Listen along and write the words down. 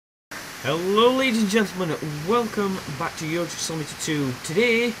Hello ladies and gentlemen, welcome back to Euro Truck Simulator 2.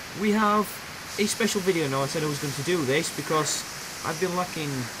 Today we have a special video. Now I said I was going to do this because I've been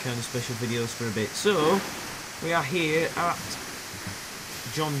lacking kind of special videos for a bit. So we are here at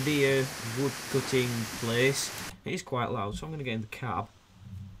John Deere wood cutting place. It is quite loud, so I'm going to get in the cab.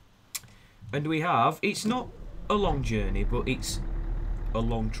 And we have, it's not a long journey, but it's a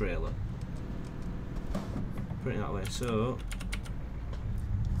long trailer. Put it that way. So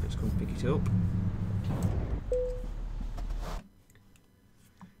let's go and pick it up.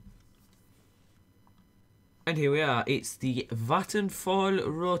 And here we are. It's the Vattenfall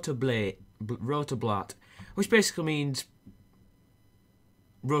Rotorblatt, which basically means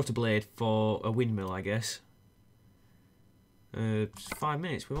rotor blade for a windmill, I guess. 5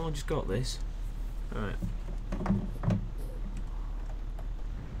 minutes. We've only just got this. Alright.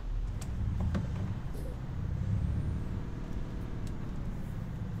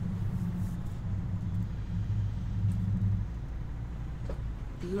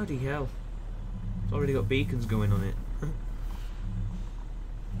 Bloody hell. It's already got beacons going on it. Look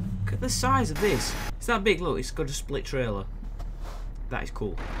at the size of this. It's that big, look, it's got a split trailer. That is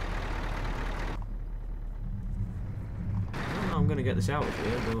cool. I don't know how I'm going to get this out of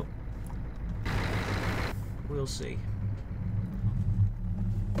here, but we'll see.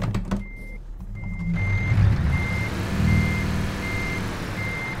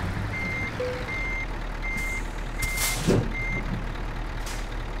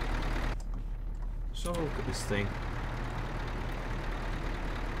 So look at this thing.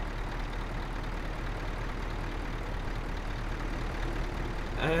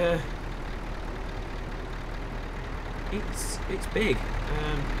 It's big.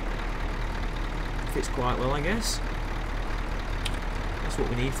 Fits quite well, I guess. That's what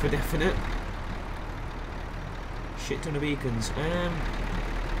we need for definite. Shit ton of beacons. It's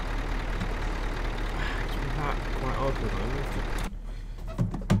quite awkward.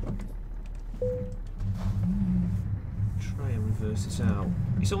 Try and reverse this out.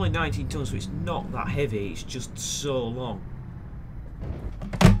 It's only 19 tons, so it's not that heavy. It's just so long.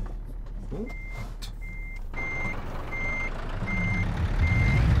 Ooh.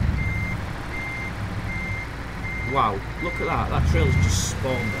 Wow, look at that. That trailer's just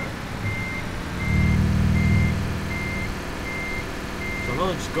spawned there. So I've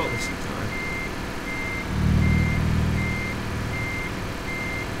only just got this in time.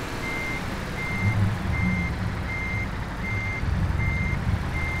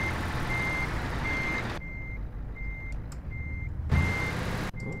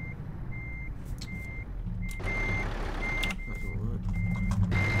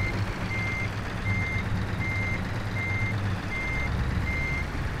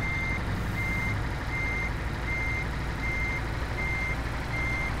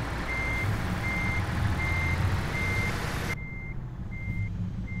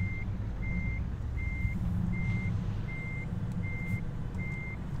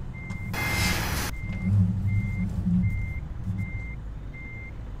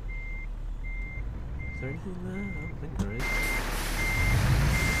 Is there anything there? I don't think there is.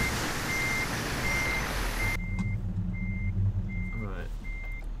 Alright.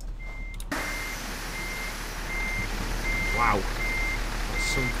 Wow. That's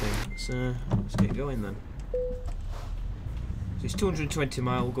something. Let's get going then. So it's 220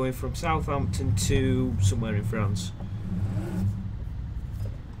 mile going from Southampton to somewhere in France.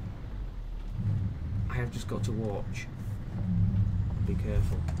 I have just got to watch. Be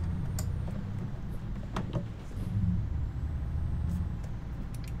careful.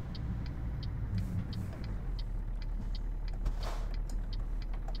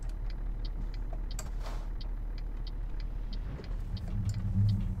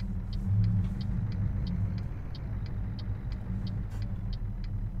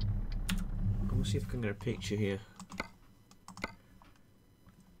 We'll see if I can get a picture here.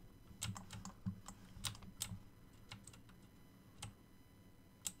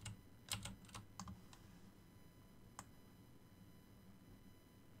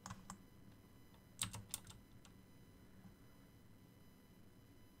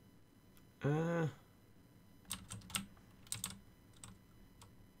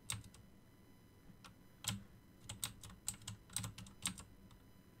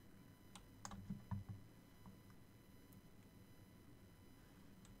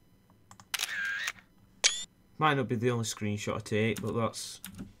 Might not be the only screenshot I take, but that's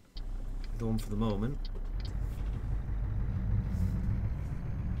the one for the moment.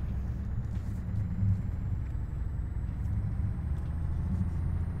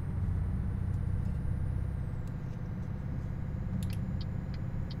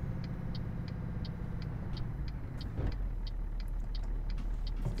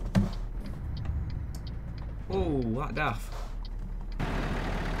 Oh, that daft.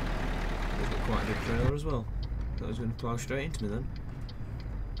 He's got quite a big trailer as well. Thought he was going to plough straight into me then.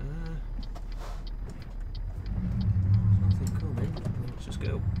 Nothing coming. Let's just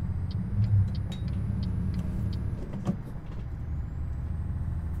go.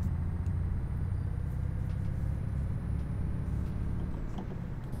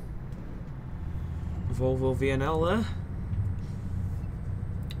 Volvo VNL there.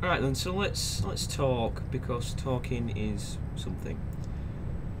 Alright then, so let's talk, because talking is something.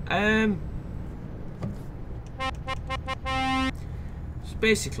 So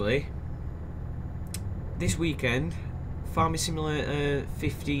basically, this weekend, Farming Simulator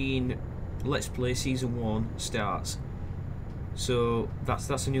 15 Let's Play Season 1 starts. So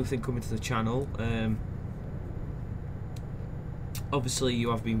that's a new thing coming to the channel. Obviously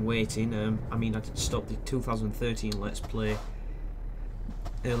you have been waiting. I mean, I did stop the 2013 Let's Play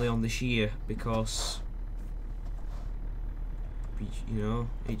early on this year because, you know,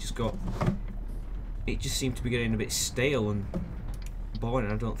 it just seemed to be getting a bit stale and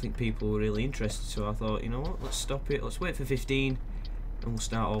boring. I don't think people were really interested, so I thought, you know what, let's stop it, let's wait for 15 and we'll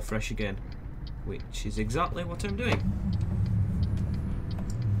start all fresh again, which is exactly what I'm doing.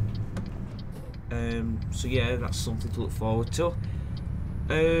 So yeah, that's something to look forward to.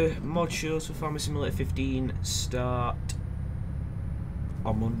 Mod shows for Farming Simulator 15 start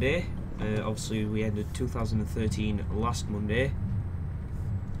on Monday. Obviously we ended 2013 last Monday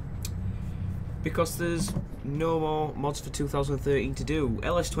because there's no more mods for 2013 to do.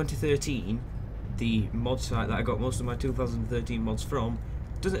 LS 2013, the mod site that I got most of my 2013 mods from,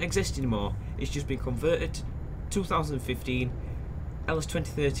 doesn't exist anymore. It's just been converted to 2015. LS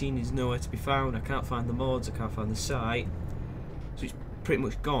 2013 is nowhere to be found. I can't find the mods, I can't find the site, so it's pretty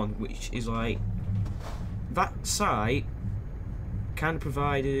much gone, which is like, that site kind of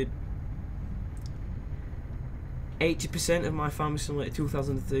provided 80% of my Farming Simulator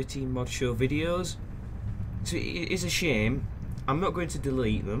 2013 mod show videos, so it is a shame. I'm not going to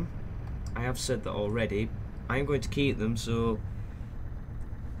delete them, I have said that already. I am going to keep them so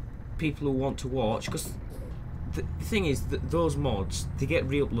people who want to watch, because the thing is that those mods, they get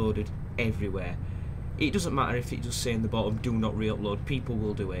re-uploaded everywhere. It doesn't matter if it just say in the bottom, do not re-upload, people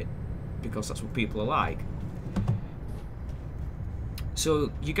will do it, because that's what people are like.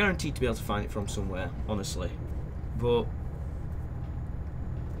 So you're guaranteed to be able to find it from somewhere, honestly. But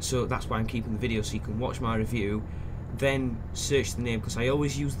so that's why I'm keeping the video, so you can watch my review, then search the name, because I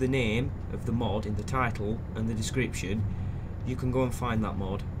always use the name of the mod in the title and the description. You can go and find that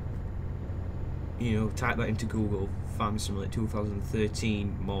mod. You know, type that into Google, Farming Simulator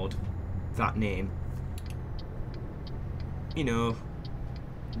 2013 mod, that name. You know,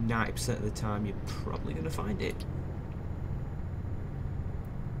 90% of the time you're probably going to find it.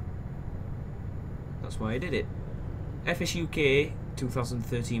 That's why I did it. FSUK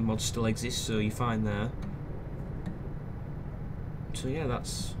 2013 mod still exists, so you find there. So yeah,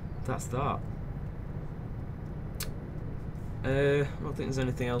 that's that. I don't think there's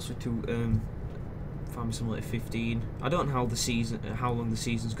anything else with Farming Simulator 15. I don't know how long the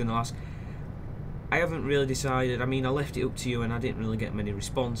season's going to last. I haven't really decided. I mean, I left it up to you and I didn't really get many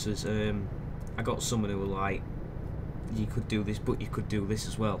responses. I got someone who were like, you could do this, but you could do this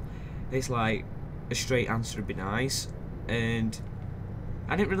as well. It's like, a straight answer would be nice, and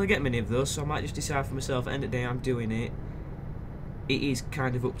I didn't really get many of those, so I might just decide for myself. At the end of the day, I'm doing it. It is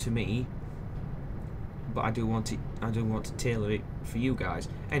kind of up to me, but I do want to tailor it for you guys.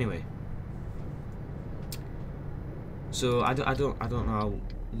 Anyway, so I don't know how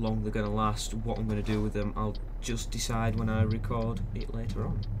long they're gonna last, what I'm gonna do with them. I'll just decide when I record it later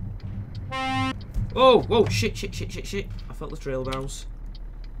on. Oh, whoa, shit. I felt the trail bounce.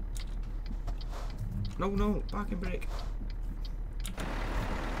 No, parking brake.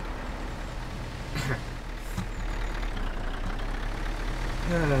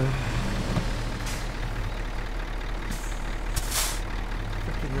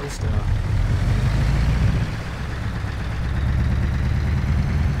 Freaking restart.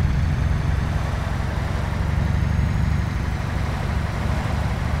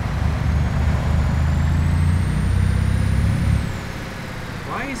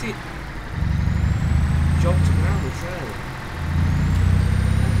 Why is it jogged around the trail?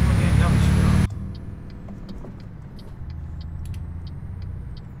 I'm not getting damaged for that.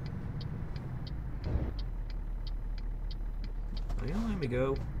 Are you gonna let me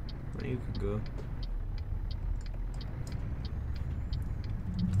go? Or you can go.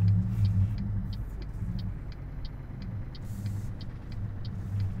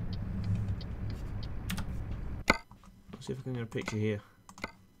 Let's see if I can get a picture here.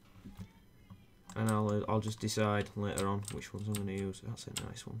 and I'll just decide later on which ones I'm going to use. That's a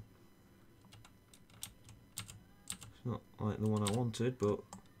nice one. It's not like the one I wanted, but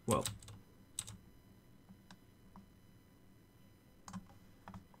well.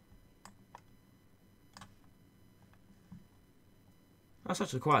 That's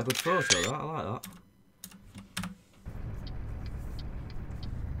actually quite a good photo, that. I like that.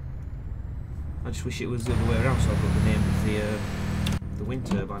 I just wish it was the other way around, so I put the name of the wind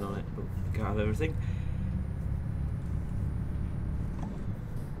turbine on it, but we can't have everything.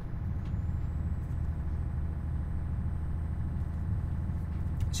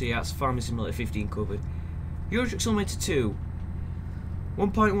 So yeah, that's Farming Simulator 15 covered. Euro Truck Simulator 2.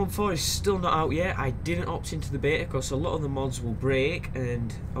 1.14 is still not out yet. I didn't opt into the beta because a lot of the mods will break,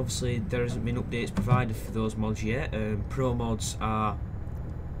 and obviously there hasn't been updates provided for those mods yet. Pro mods are...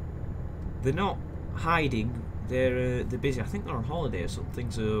 they're not hiding, they're busy. I think they're on holiday or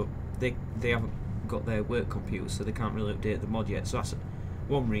something, so they haven't got their work computers, so they can't really update the mod yet. So that's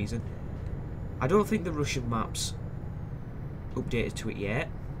one reason. I don't think the Russian maps updated to it yet.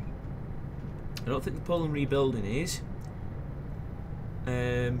 I don't think the Poland rebuilding is.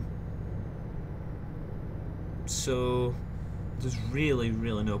 So there's really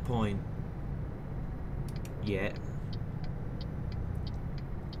no point yet.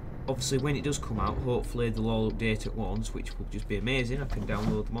 Obviously when it does come out, hopefully they'll all update at once, which will just be amazing. I can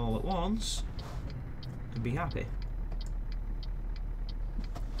download them all at once and be happy.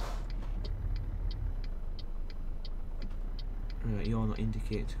 Right, you're not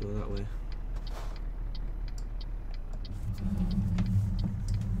indicated to go that way.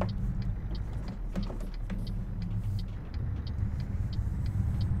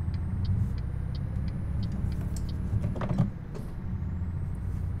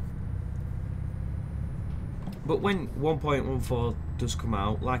 But when 1.14 does come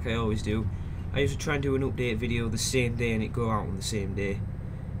out, like I always do, I usually try and do an update video the same day and it go out on the same day,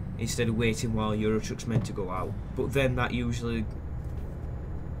 instead of waiting while Euro Truck's meant to go out. But then that usually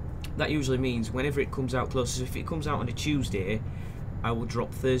means whenever it comes out closer, so if it comes out on a Tuesday, I will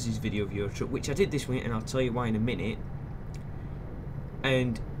drop Thursday's video of Euro Truck, which I did this week, and I'll tell you why in a minute.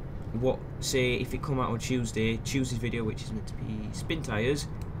 And say if it come out on Tuesday's video, which is meant to be spin tyres,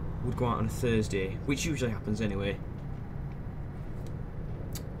 would go out on a Thursday, which usually happens anyway.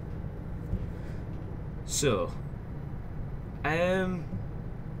 So, yeah,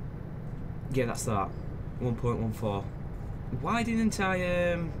 that's that. 1.14. Why didn't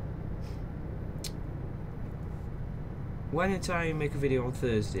I make a video on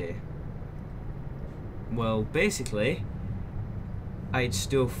Thursday? Well, basically, I had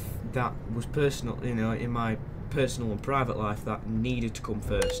stuff that was personal, you know, in my personal and private life that needed to come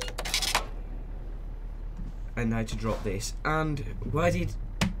first, and I had to drop this. And why did,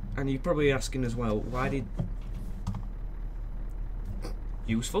 and you're probably asking as well, why did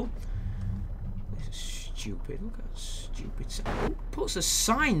useful? This is stupid. Look at that stupid sign. Who puts a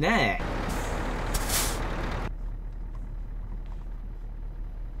sign there?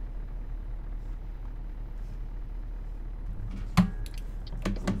 Are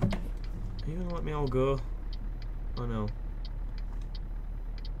you gonna let me all go? Oh no.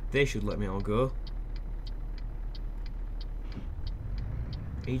 They should let me all go.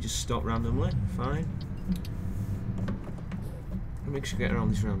 He just stopped randomly. Fine. Let me just get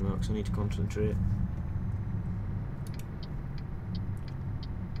around this roundabout because I need to concentrate.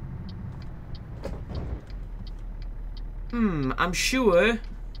 I'm sure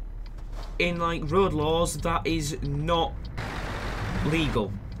in like road laws that is not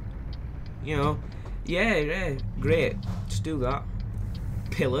legal. You know. Yeah, great. Just do that.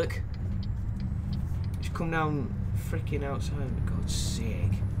 Pillock. Just come down freaking outside, for God's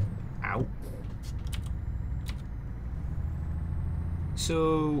sake. Ow.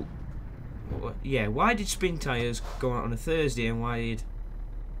 So, yeah, why did spin tyres go out on a Thursday and why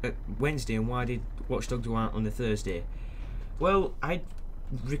did Wednesday, and why did Watch Dogs go out on a Thursday? Well, I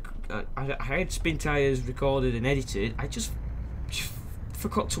had spin tyres recorded and edited. I just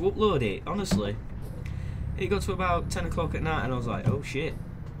forgot to upload it, honestly. It got to about 10 o'clock at night and I was like, oh shit,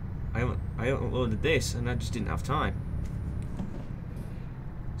 I haven't uploaded this, and I just didn't have time.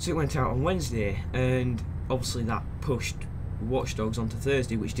 So it went out on Wednesday, and obviously that pushed Watch Dogs onto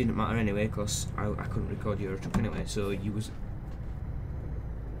Thursday, which didn't matter anyway because I couldn't record Euro Truck anyway, so you was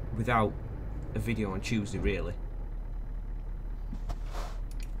without a video on Tuesday really.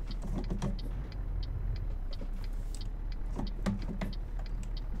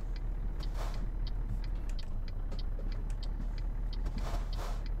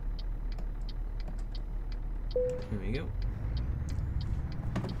 There we go.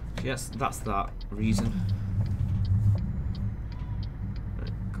 Yes, that's that reason.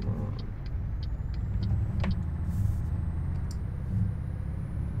 Right, come on.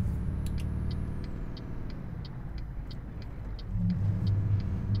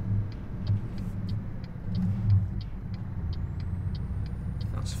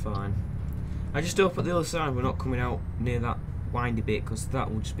 That's fine. I just hope at the other side we're not coming out near that windy bit, because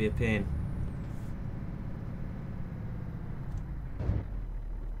that will just be a pain.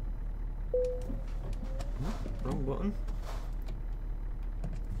 Wrong button.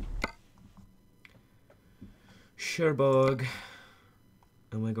 Cherbourg.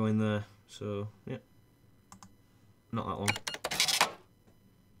 And we're going there. So, yeah. Not that one.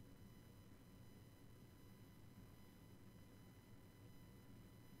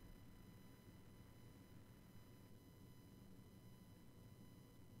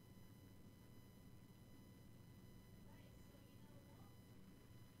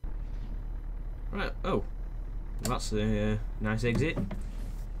 Right, oh. That's a nice exit.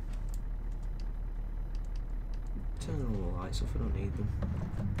 Turn all the lights off, I don't need them.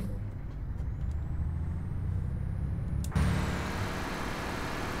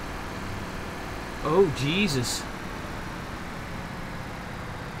 Oh, Jesus.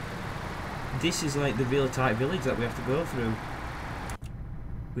 This is like the real tight village that we have to go through.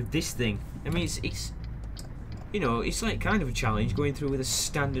 With this thing. I mean, it's you know, it's like kind of a challenge going through with a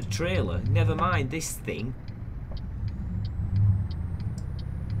standard trailer. Never mind this thing.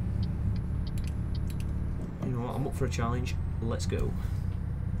 You know what, I'm up for a challenge. Let's go.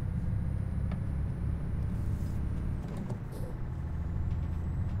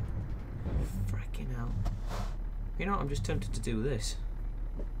 Frickin' hell. You know what, I'm just tempted to do this.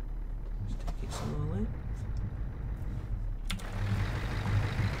 Just take it slowly.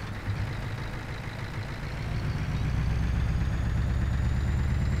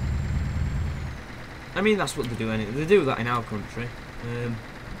 I mean, that's what they do anyway. They do that in our country.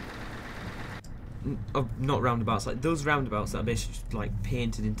 Not roundabouts, like those roundabouts that are basically just, like,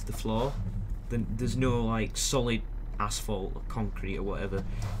 painted into the floor. Then there's no like solid asphalt or concrete or whatever.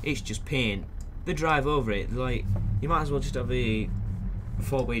 It's just paint. They drive over it. Like, you might as well just have a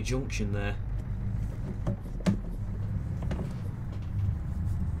four-way junction there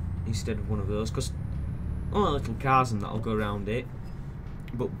instead of one of those, because only little cars and that'll go around it.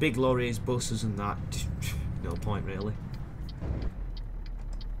 But big lorries, buses and that, no point really.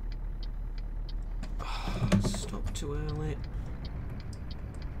 Stop too early.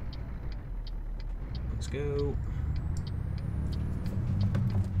 Let's go.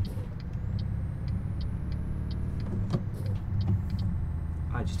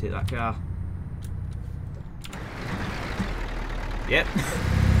 I just hit that car. Yep.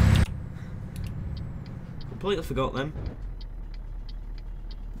 Completely forgot them.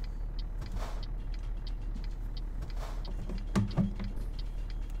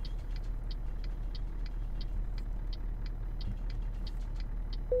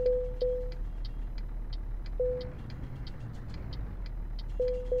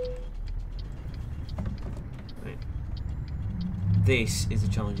 This is a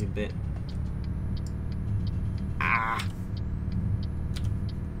challenging bit. Ah!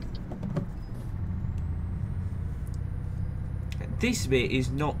 This bit is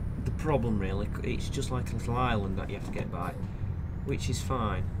not the problem really, it's just like a little island that you have to get by, which is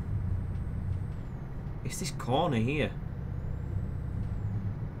fine. It's this corner here.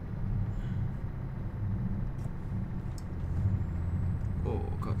 Oh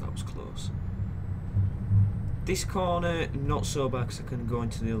god, that was close. This corner, not so bad because I can go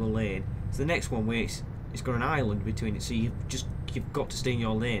into the other lane. So the next one where it's got an island between it, so you've got to stay in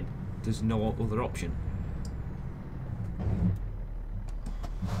your lane. There's no other option.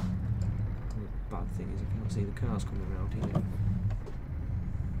 The bad thing is I can't see the cars coming around here.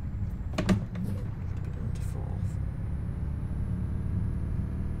 Down to fourth.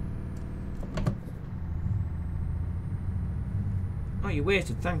 Oh, you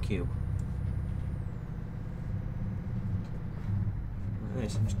waited, thank you.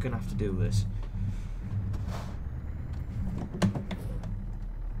 I'm just gonna have to do this.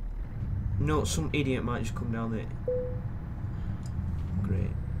 No, some idiot might just come down there. Great.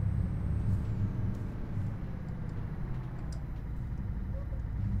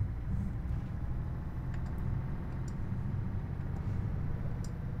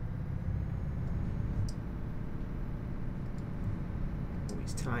 Oh,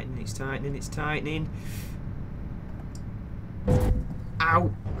 it's tightening, it's tightening, it's tightening. Ow!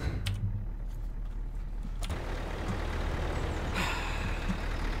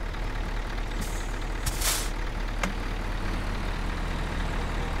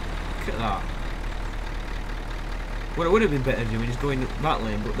 that. What it would have been better doing is going that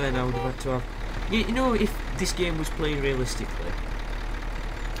lane, but then I would have had to have... You know, if this game was played realistically,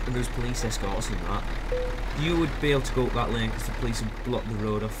 and there was police escorts and that, you would be able to go up that lane because the police would block the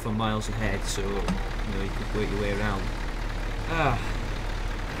road off for miles ahead, so, you know, you could work your way around. I've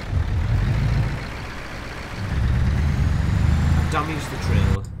damaged the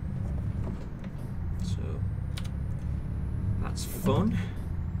trailer. So, that's fun.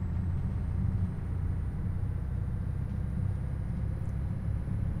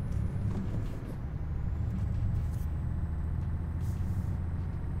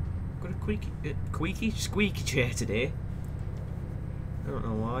 Got a squeaky chair today. I don't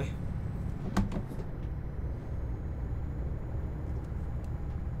know why.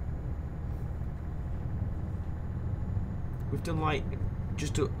 We've done like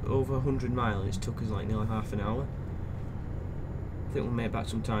just over 100 miles. It took us like nearly half an hour. I think we'll make back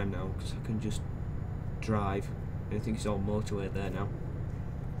some time now because I can just drive. I think it's all motorway there now.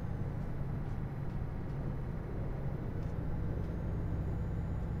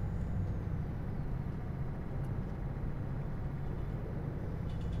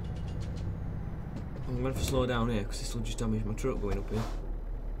 I'm going to have to slow down here because this will just damage my truck going up here.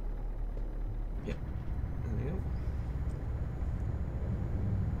 Yep, there we go.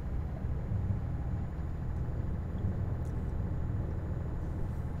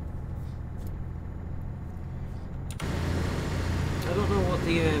 I don't know what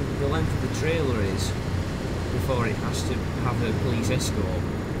the length of the trailer is before it has to have a police escort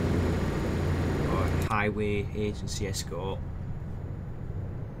or a highway agency escort,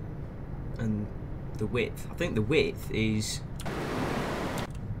 and the width. I think the width is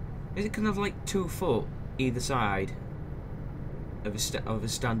it kind of like 2 foot either side of a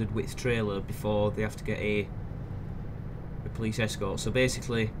standard width trailer before they have to get a police escort. So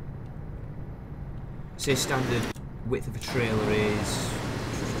basically, say standard width of a trailer is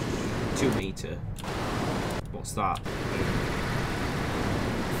 2 metre. What's that?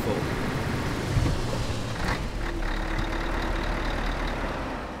 Foot.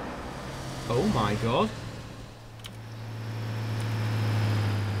 Oh my god.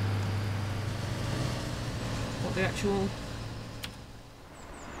 What the actual...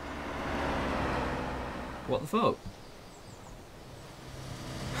 What the fuck?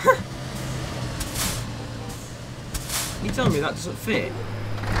 You telling me that doesn't fit?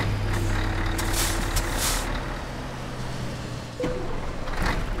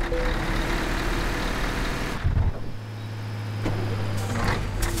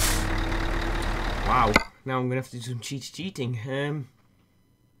 Wow, now I'm going to have to do some cheating.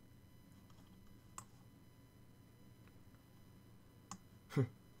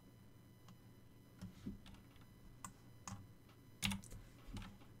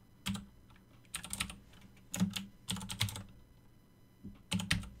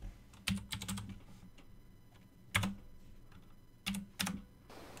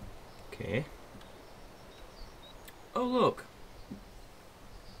 Okay. Oh, look.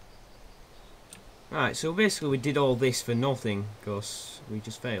 Right, so basically we did all this for nothing because we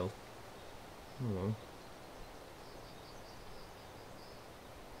just failed. Oh well.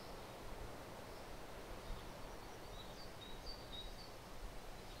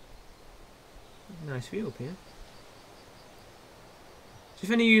 Nice view up here. So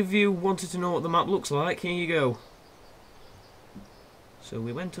if any of you wanted to know what the map looks like, here you go. So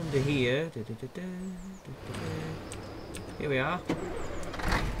we went under here. Here we are.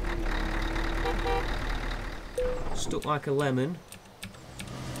 Stuck like a lemon.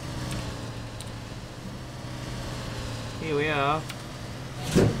 Here we are.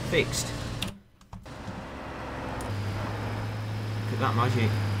 Fixed. Look at that magic.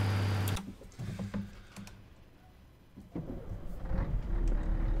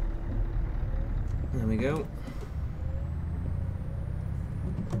 There we go.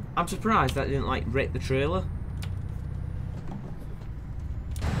 I'm surprised that didn't like wreck the trailer.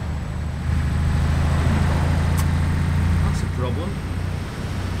 That's a problem.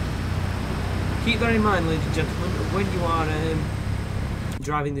 Keep that in mind, ladies and gentlemen, when you are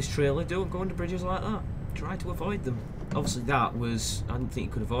driving this trailer, don't go under bridges like that. Try to avoid them. Obviously that was, I didn't think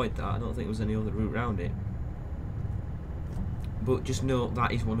you could avoid that. I don't think there was any other route around it. But just note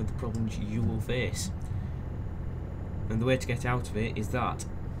that is one of the problems you will face. And the way to get out of it is that.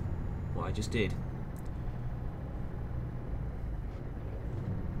 What I just did.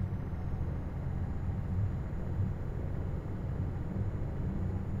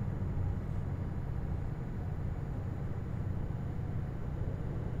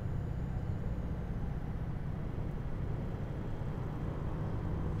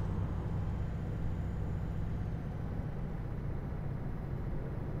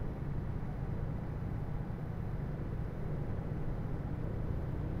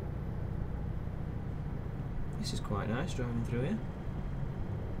 This is quite nice driving through here.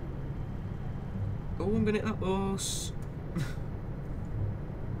 Oh, I'm gonna hit that bus.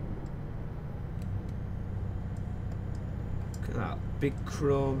 Look at that big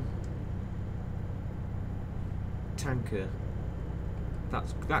chrome tanker.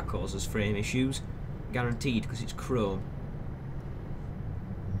 That causes frame issues, guaranteed, because it's chrome.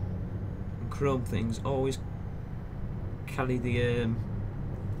 And chrome things always carry the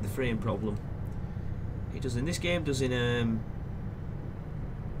frame problem. It does in this game, does in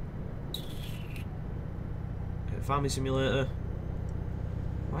Farming Simulator.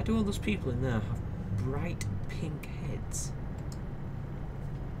 Why do all those people in there have bright pink heads?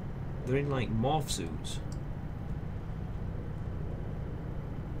 They're in like morph suits.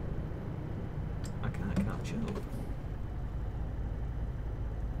 I can't catch up.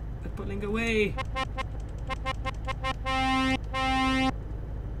 They're pulling away.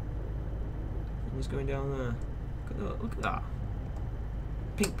 What's going down there? Look at that.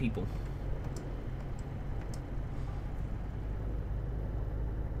 Pink people.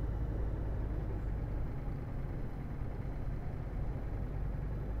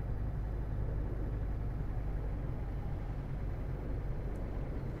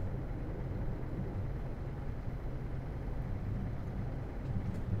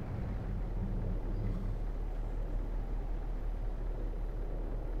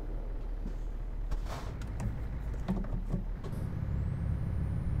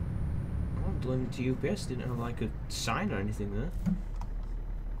 Delivered to UPS, didn't have like a sign or anything there.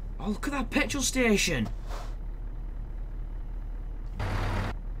 Oh, look at that petrol station!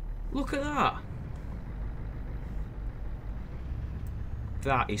 Look at that!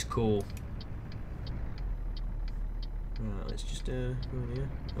 That is cool. Right, let's just go in here.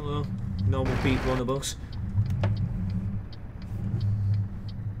 Hello, normal people on the bus.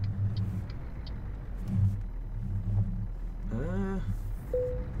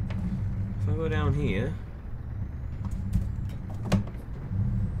 If I go down here,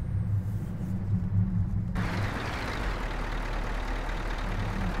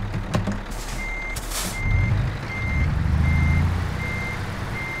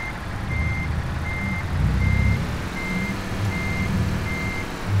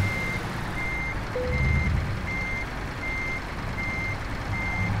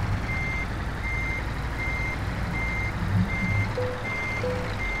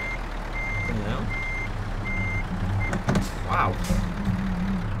 wow.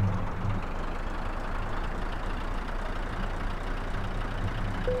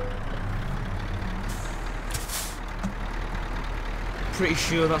 Pretty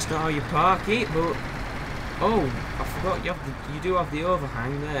sure that's not how you park it, but oh, I forgot you do have the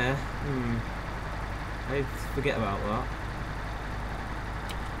overhang there. I forget about that.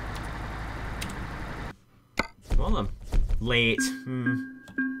 Come on then. Late.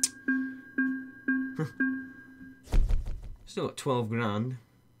 Still got 12 grand.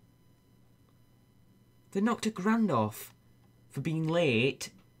 They knocked £1,000 off for being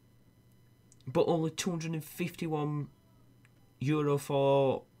late, but only €251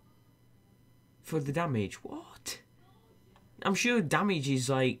 for the damage. What? I'm sure damage is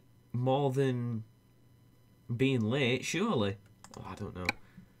like more than being late, surely. Oh, I don't know.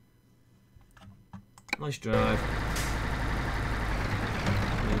 Nice drive.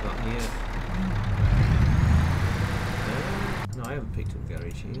 Leave that here. No, I haven't picked up the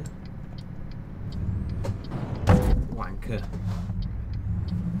garage here. Wanker.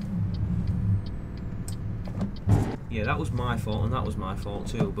 Yeah, that was my fault, and that was my fault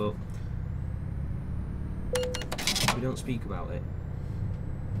too, but we don't speak about it.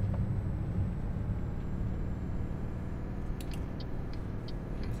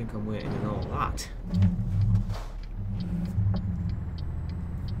 I think I'm waiting in all that.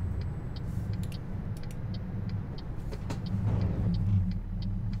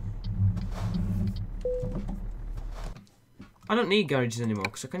 I don't need garages anymore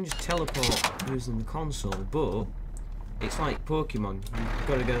because I can just teleport using the console, but it's like Pokemon, you've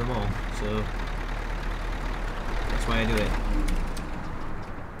got to get them all, so that's why I do it.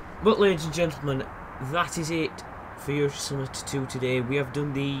 But ladies and gentlemen, that is it for Yoshi Summit 2 today. We have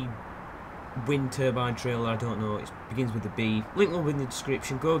done the Wind Turbine trailer, I don't know, it begins with a B. Link will be in the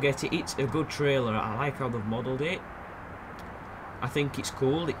description, go get it, it's a good trailer, I like how they've modelled it. I think it's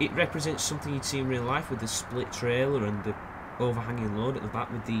cool, it represents something you'd see in real life with the split trailer and the overhanging load at the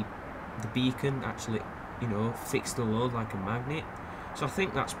back with the beacon actually, you know, fix the load like a magnet. So I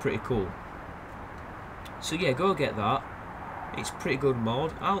think that's pretty cool. So yeah, go get that. It's pretty good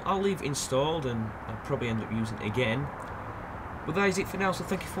mod. I'll leave it installed and I'll probably end up using it again. But that is it for now, so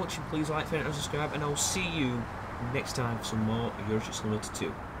thank you for watching. Please like, favorite and subscribe, and I'll see you next time for some more Euro Truck Simulator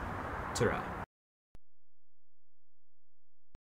 2. Ta-ra.